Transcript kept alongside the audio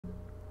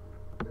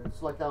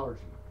it's like allergy,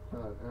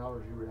 an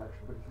allergy reaction,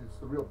 but it's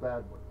the real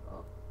bad one.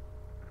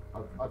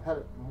 I've had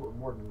it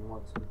more than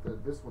once,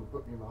 but this one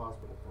put me in the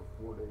hospital for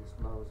 4 days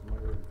when I was in my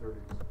early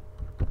 30s.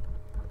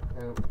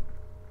 And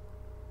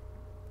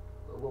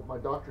well, my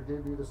doctor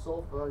gave me the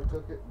sulfa, I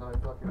took it, and I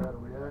fucking had a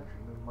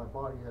reaction, and my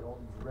body had all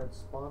these red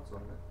spots on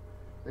it.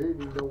 They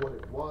didn't even know what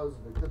it was,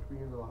 and they took me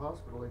into the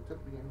hospital. They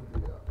took me into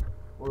the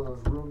one of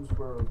those rooms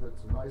where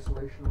it's an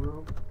isolation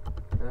room,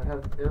 and it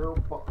had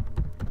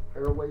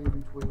airway in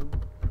between.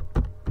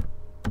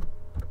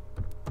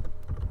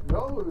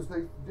 No, it was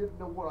they didn't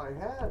know what I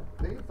had.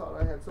 They thought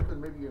I had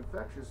something maybe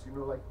infectious,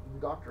 like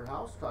Dr.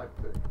 House type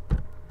thing.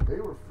 They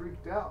were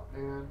freaked out,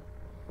 and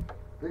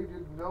they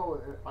didn't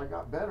know. I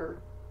got better.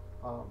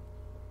 Darn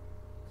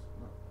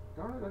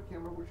it, I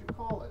can't remember what you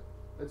call it.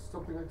 It's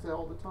something I say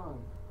all the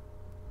time.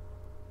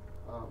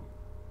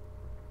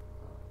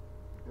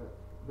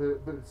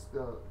 But it's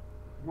the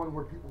one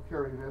where people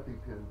carry an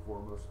EpiPen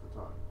for most of the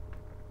time.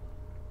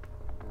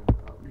 And,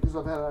 because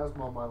I've had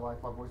asthma all my life,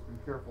 I've always been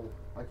careful.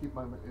 I keep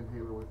my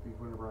inhaler with me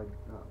when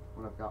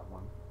I've got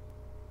one.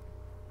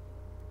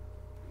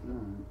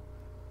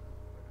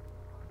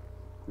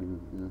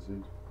 Yeah,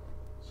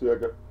 see, I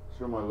got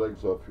show my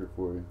legs off here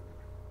for you.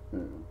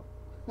 Yeah.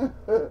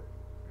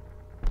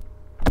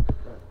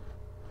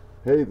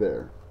 Hey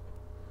there.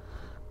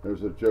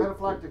 There's a joke.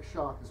 Anaphylactic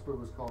shock is what it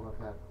was called.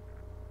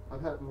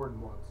 I've had it more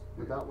than once,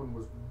 but that one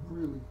was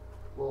really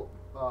well.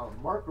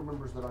 Mark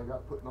remembers that I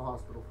got put in the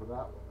hospital for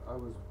that one. I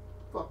was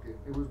fucking.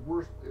 It was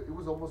worse. It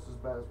was almost as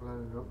bad as when I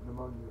had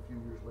pneumonia a few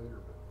years later.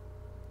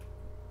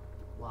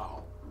 But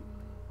wow,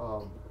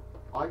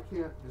 I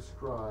can't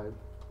describe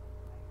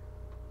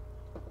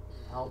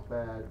how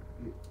bad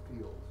it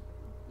feels.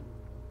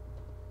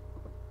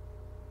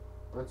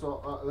 That's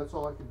all. That's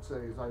all I can say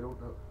is I don't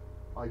know.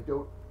 I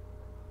don't.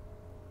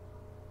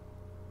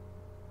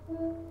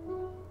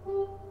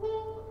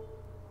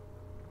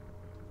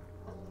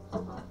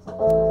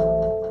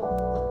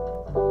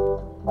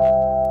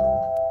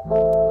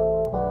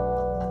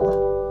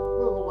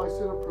 Well, my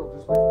Cinepril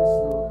just makes me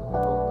slow, a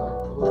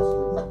little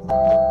sleepy.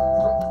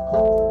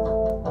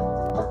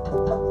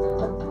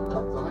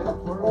 The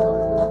hydrochlorothiazide doesn't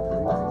do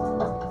anything.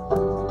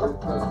 It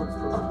does what it's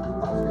supposed to do,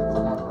 which is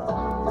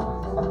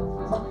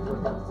get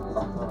the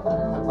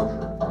water out of the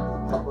kidneys.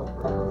 High blood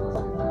pressure,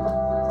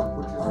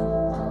 which is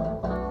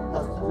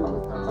has to do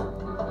with having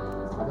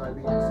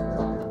diabetes and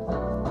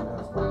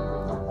asthma.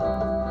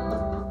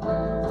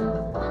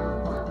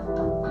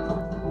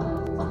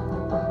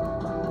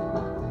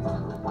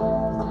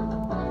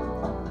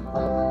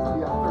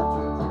 Yeah,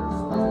 13 years.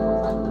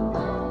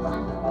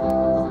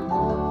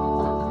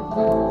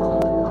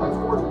 I was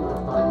 40 when I was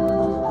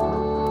diagnosed.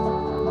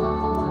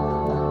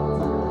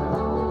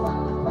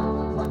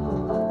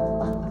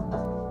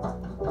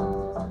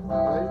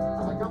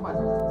 I got my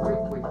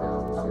weight way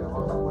down. You see, I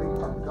lost weight,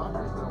 and the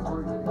doctor's not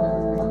worried that I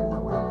can't get my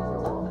weight to go up. So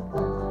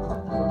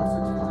I'm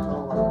 6 feet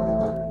tall, I weigh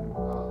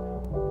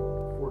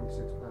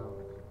 146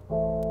 pounds.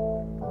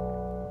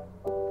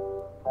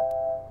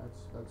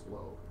 That's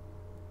low.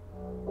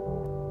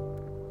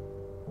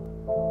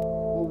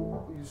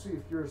 Well, you see,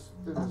 if you're as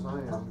thin as I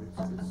am,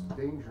 it's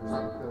dangerous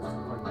because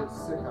if I get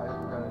sick, I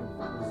haven't got any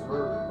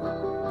reserve.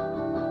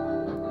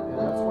 And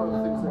that's one of the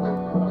things that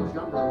when I was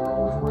younger, they were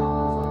always worried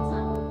because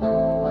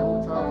my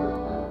whole childhood, I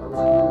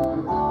was really,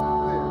 really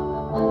thin.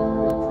 And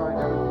they tried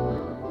everything to get me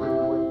to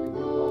gain weight, they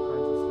gave me all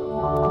kinds of stuff.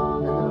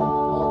 And then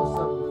all of a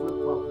sudden,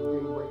 flip-flopped and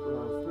gained weight when I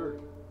was 30.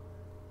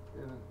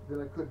 And then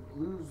I couldn't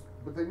lose,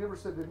 but they never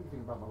said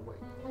anything about my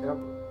weight,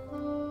 ever.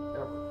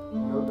 Ever.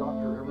 No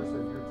doctor ever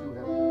said you're too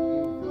heavy or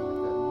anything like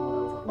that, even when I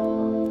was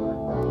on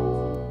 200 pounds.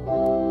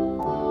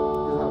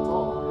 Because how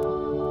tall I am.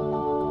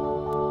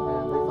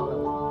 And they thought I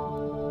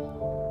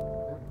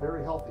was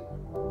very healthy,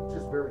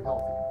 just very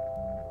healthy.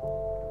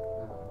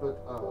 But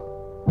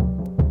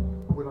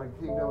when I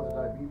came down with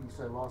the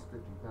diabetes, I lost 50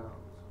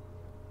 pounds.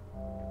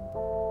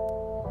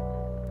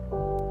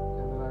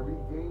 And then I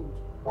regained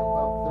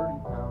about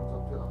 30 pounds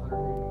up to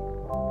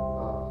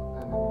 180.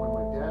 And then when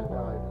my dad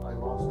died, I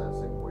lost that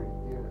same weight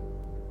again.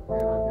 And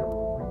I've never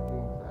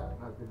regained that.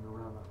 And I've been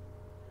around.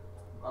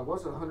 I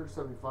was at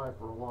 175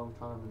 for a long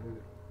time, and then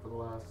for the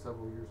last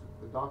several years,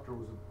 the doctor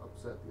was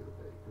upset the other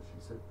day because she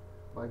said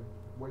my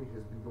weight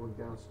has been going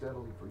down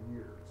steadily for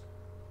years,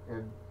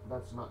 and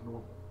that's not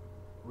normal.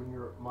 When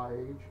you're my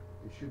age,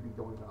 it should be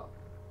going up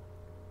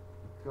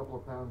a couple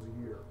of pounds a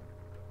year.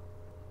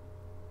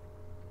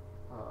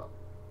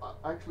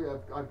 Actually,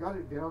 I've got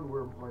it down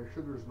where my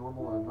sugar is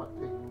normal. I'm not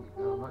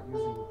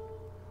using.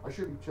 I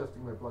should be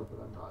testing my blood, but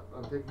I'm not.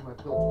 I'm taking my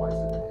pill twice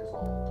a day is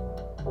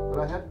all. But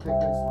I had to take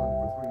insulin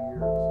for 3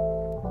 years.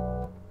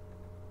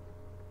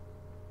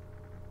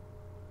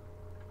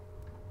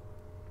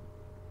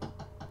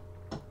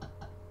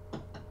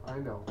 I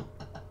know.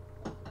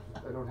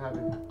 I don't have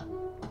any.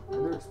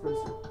 And they're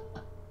expensive.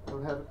 I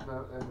don't have it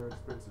now, and they're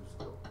expensive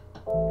still.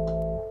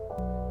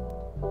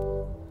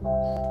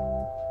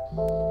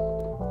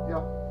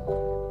 Yeah.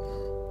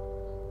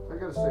 I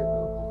got a state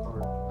medical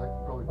card. I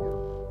can probably get them.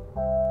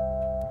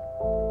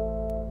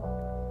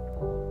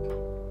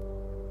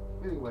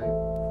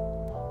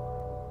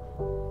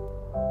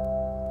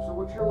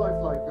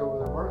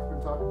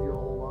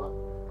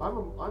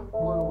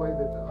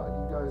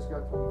 guys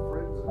got to be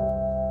friends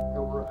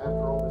over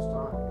after all this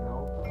time, you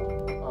know?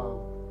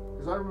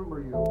 Because I remember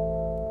you,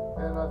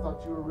 and I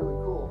thought you were really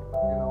cool,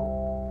 you know?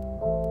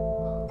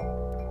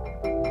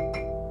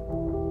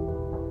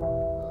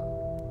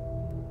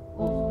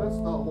 Well, that's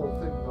the whole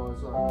thing, though,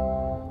 is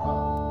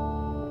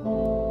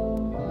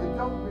it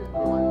don't be,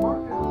 like,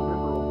 Mark didn't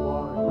remember a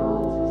lot of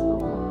girls or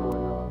stuff like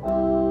growing up.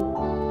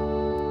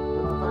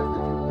 But the fact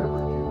that he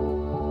remembered you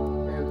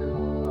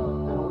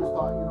and always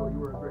thought, you know, you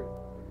were a great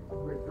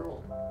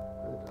girl.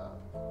 That,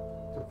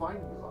 to find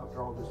you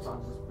after all this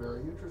time was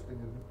very interesting,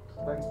 and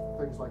thanks to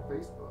things like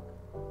Facebook,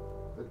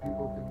 that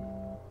people can,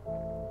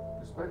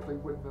 especially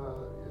when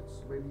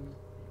it's maybe,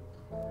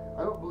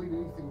 I don't believe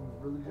anything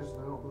religious,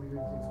 and I don't believe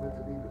anything's meant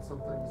to be, but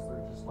some things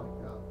they're just like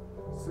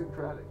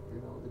syncretic, you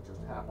know, that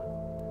just happen.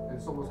 And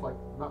it's almost like,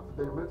 not that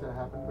they're meant to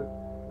happen, but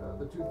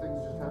the two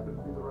things just happen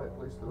to be the right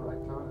place at the right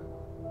time.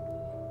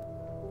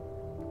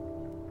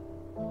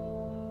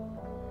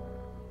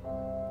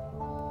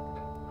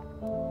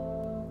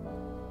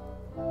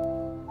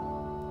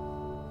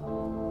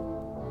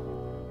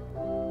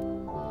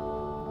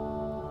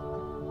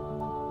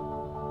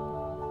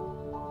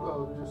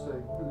 Well, just say,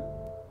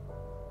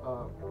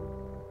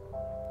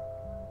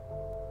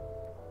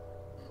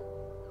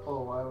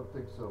 oh, I don't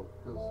think so,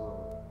 because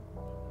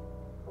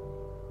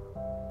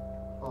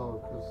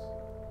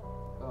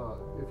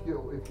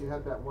if you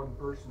had that one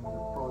person that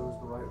probably was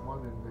the right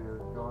one, and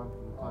they're gone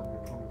from the time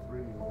you're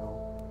 23, you know,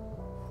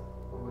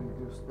 when you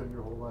do spend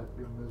your whole life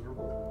being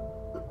miserable.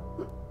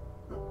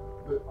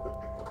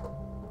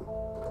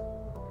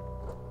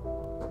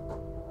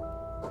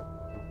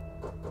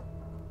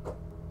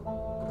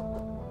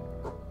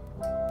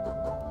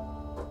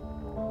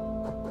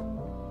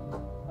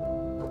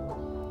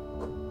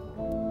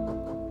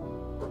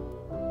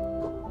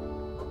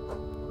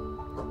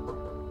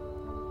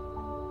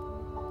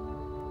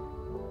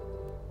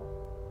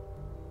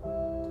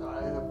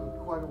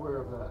 Quite aware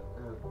of that,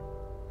 and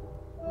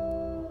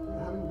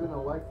having been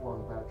a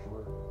lifelong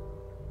bachelor,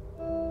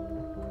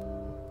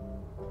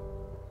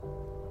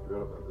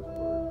 Forgot about this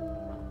part.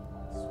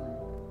 sweet.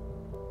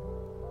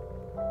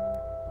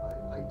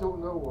 I don't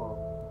know.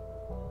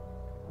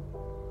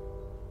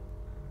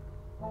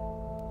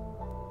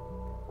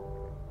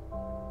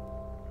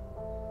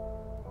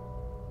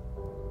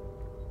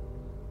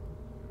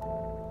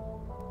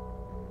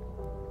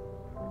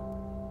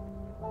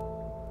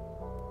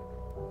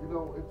 You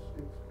know, it's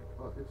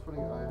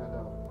funny. I had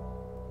a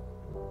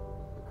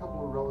couple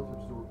of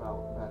relatives who were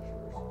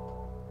bachelors,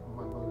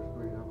 my mother's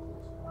great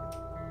uncles.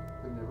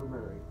 They never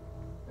married,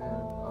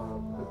 and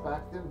but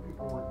back then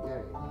people weren't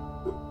gay.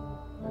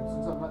 And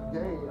since I'm not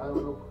gay, I don't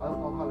know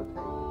how to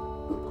take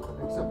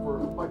it. Except for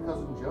my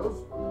cousin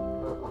Joe's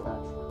a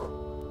bachelor.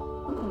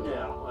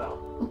 Yeah, well.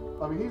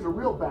 I mean, he's a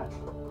real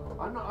bachelor.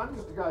 I'm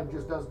just a guy who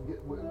just doesn't get.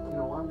 You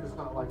know, I'm just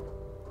not like.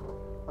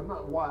 I'm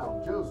not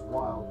wild. Joe's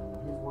wild.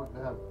 He's wanting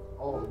to have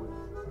all the women.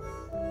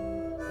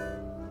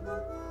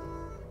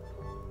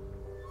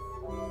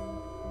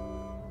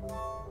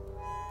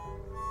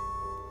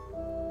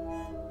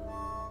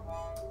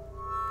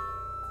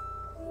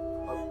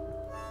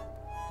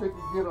 Take a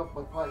hit off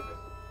my pipe.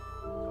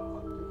 Take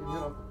a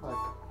hit off the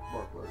pipe,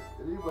 Mark Larry.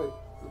 And anyway,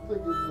 the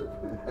thing is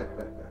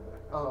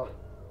that,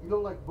 you know,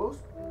 like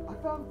most, I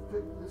found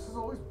that this has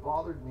always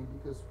bothered me,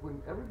 because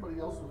when everybody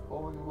else was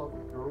falling in love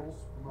with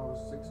girls when I was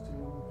 16,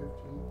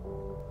 15,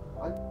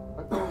 I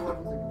fell in love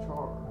with the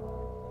guitar.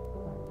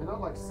 And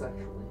not like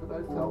sexually, but I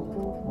felt it.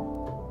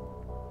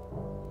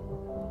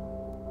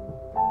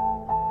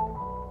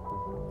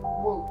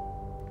 Well,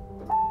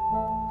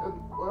 and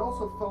I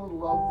also fell in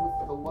love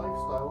with the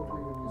lifestyle of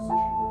being a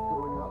musician, of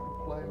going out and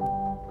playing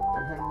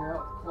and hanging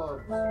out at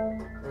clubs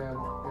and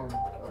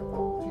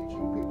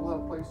teaching people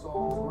how to play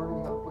songs,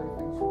 learning how to play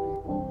things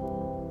for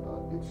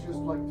people. It's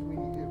just like, to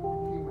me, it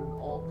became an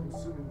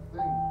all-consuming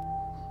thing.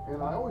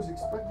 And I always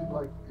expected,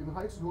 like, in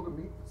high school to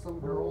meet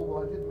some girl.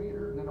 Well, I did meet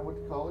her, and then I went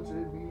to college, I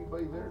didn't meet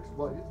anybody there.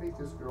 Well, I did meet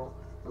this girl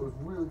that was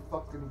really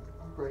fucking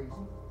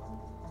crazy.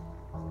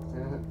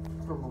 And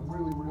from a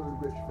really, really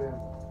rich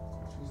family.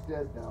 She's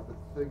dead now, but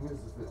the thing is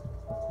that,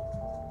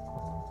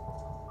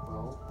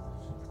 well,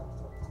 he's not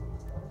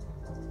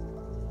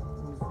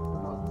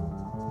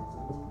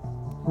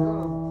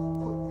gonna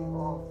put me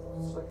off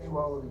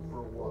sexuality for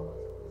a while.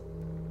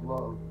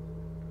 Love.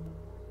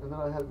 And then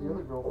I had the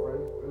other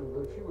girlfriend,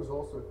 and she was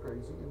also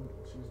crazy, and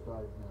she's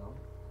died now.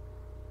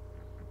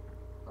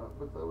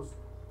 But that was,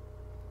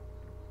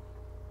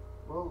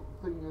 well,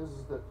 the thing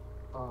is that,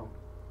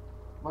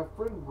 my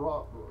friend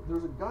Rob,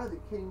 there's a guy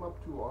that came up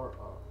to our,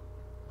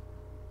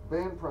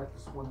 band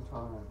practice one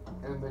time,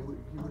 and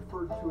he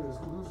referred to it as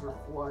loser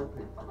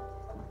flypaper.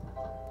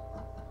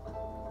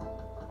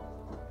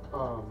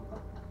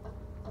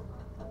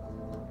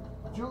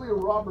 Julia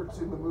Roberts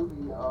in the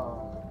movie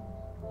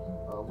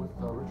with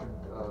Richard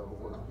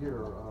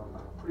Gere,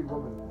 Pretty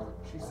Woman,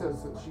 she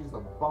says that she's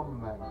a bum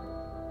magnet.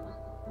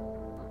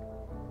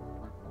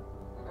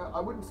 I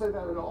wouldn't say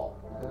that at all.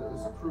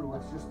 It's true.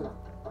 It's just that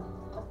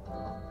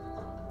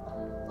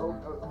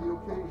the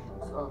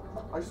occasions.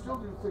 I still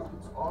do think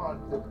it's odd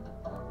that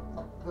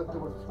there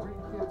were 3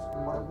 kids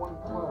in my one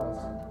class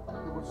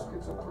that were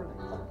schizophrenic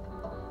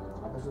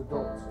as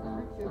adults.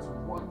 3 kids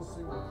in one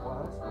single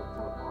class? What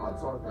kind of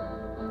odds are there?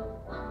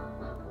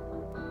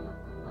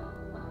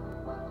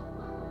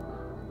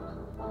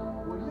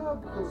 Well, yeah,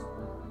 because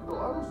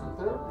I was in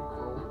therapy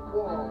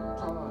for a long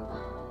time.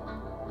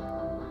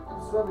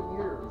 7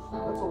 years.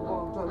 That's a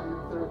long time to be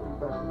in therapy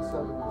back in the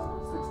 70s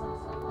and 60s.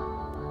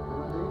 You know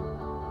what I mean?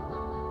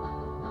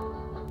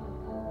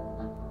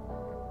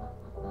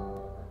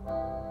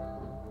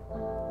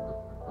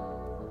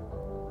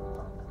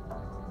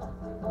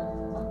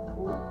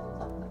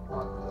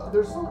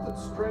 There's something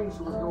strange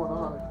that was going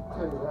on, I can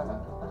tell you that.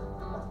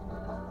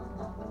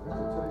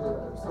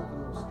 There's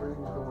something that was strange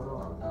going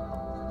on.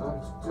 And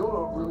I still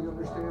don't really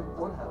understand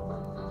what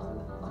happened.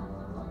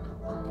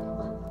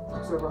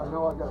 Except I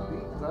know I got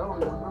beaten. I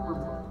don't even remember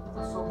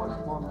so much.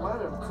 Well, I'm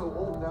glad I'm so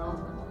old now,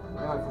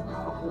 and I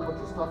forgot a whole bunch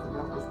of stuff, and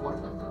that was like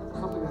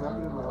something that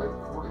happened in my late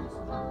 40s.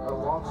 I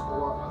lost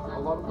a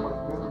lot of my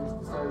memories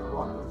decided to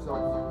lock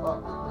themselves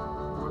up,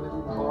 where they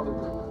didn't bother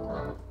me.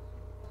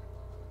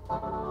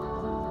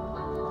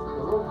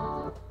 Hello?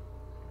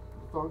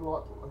 The phone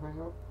hang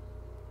up?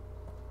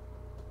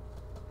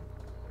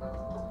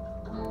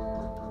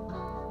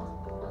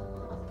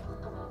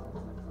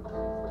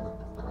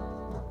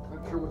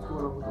 Not sure what's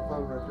going on with the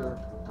phone right there.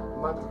 It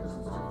might be because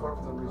it's too far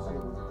from the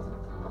receiver.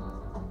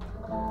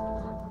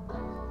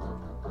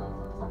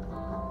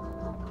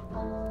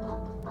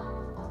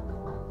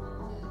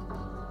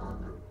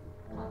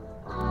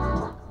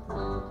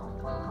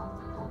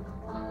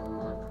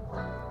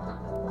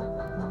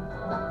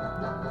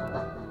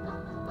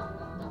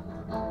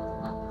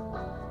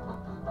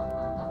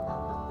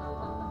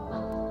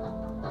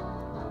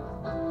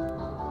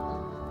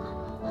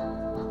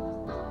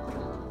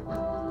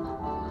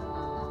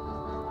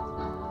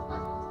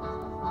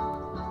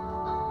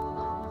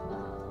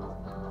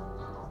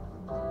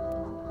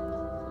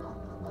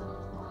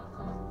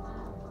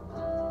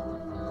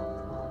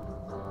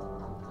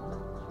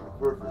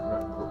 Perfect.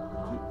 Right.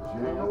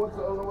 I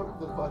don't know what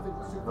I think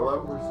it's too far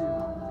from the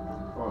receiver.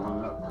 Oh,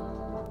 hung up.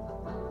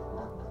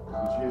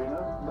 Did she hang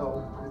up?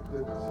 No, it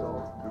It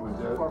went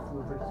too dead? far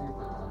from the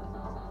receiver.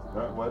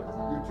 What?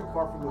 You're too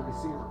far from the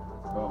receiver.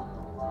 Oh.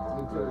 The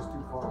antenna's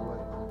too far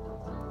away.